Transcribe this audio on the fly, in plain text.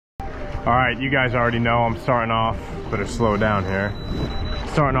All right, you guys already know I'm starting off, better slow down here.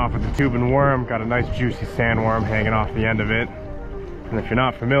 Starting off with the tubing worm, got a nice juicy sandworm hanging off the end of it. And if you're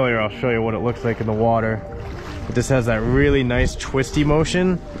not familiar, I'll show you what it looks like in the water. It just has that really nice twisty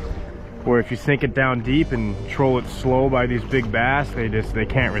motion where if you sink it down deep and troll it slow by these big bass, they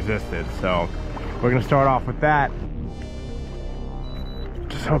can't resist it. So we're gonna start off with that.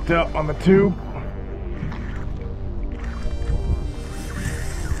 Just hooked up on the tube.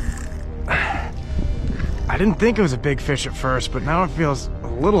 I didn't think it was a big fish at first, but now it feels a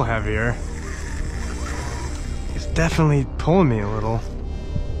little heavier. It's definitely pulling me a little.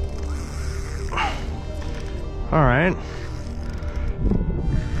 All right.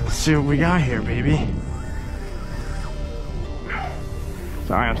 Let's see what we got here, baby.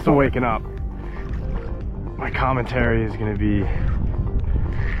 Sorry, I'm still waking up. My commentary is gonna be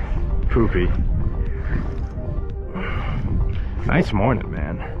poopy. Nice morning,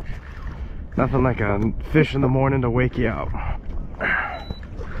 man. Nothing like a fish in the morning to wake you up.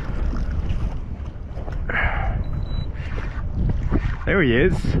 There he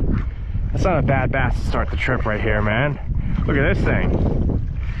is. That's not a bad bass to start the trip right here, man. Look at this thing.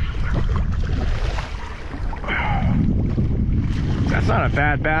 That's not a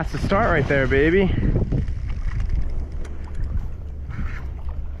bad bass to start right there, baby.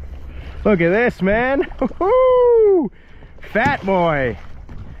 Look at this, man. Woohoo! Fat boy.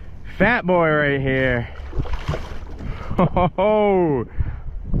 Fat boy right here. Oh,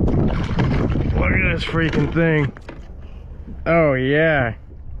 look at this freaking thing. Oh yeah.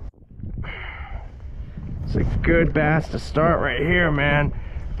 It's a good bass to start right here, man.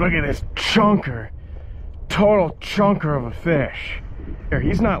 Look at this chunker. Total chunker of a fish.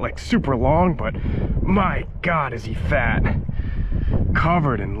 He's not like super long, but my God, is he fat.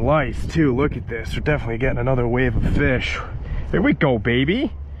 Covered in lice too. Look at this. We're definitely getting another wave of fish. There we go,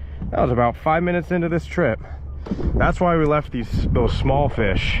 baby. That was about 5 minutes into this trip. That's why we left those small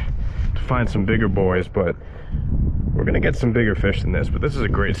fish to find some bigger boys, but we're gonna get some bigger fish than this, but this is a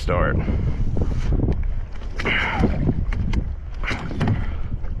great start.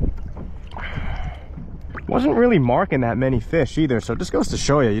 Wasn't really marking that many fish either, so it just goes to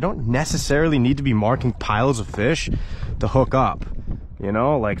show you don't necessarily need to be marking piles of fish to hook up. You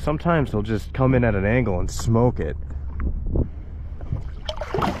know, like sometimes they'll just come in at an angle and smoke it.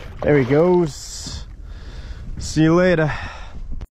 There he goes. See you later.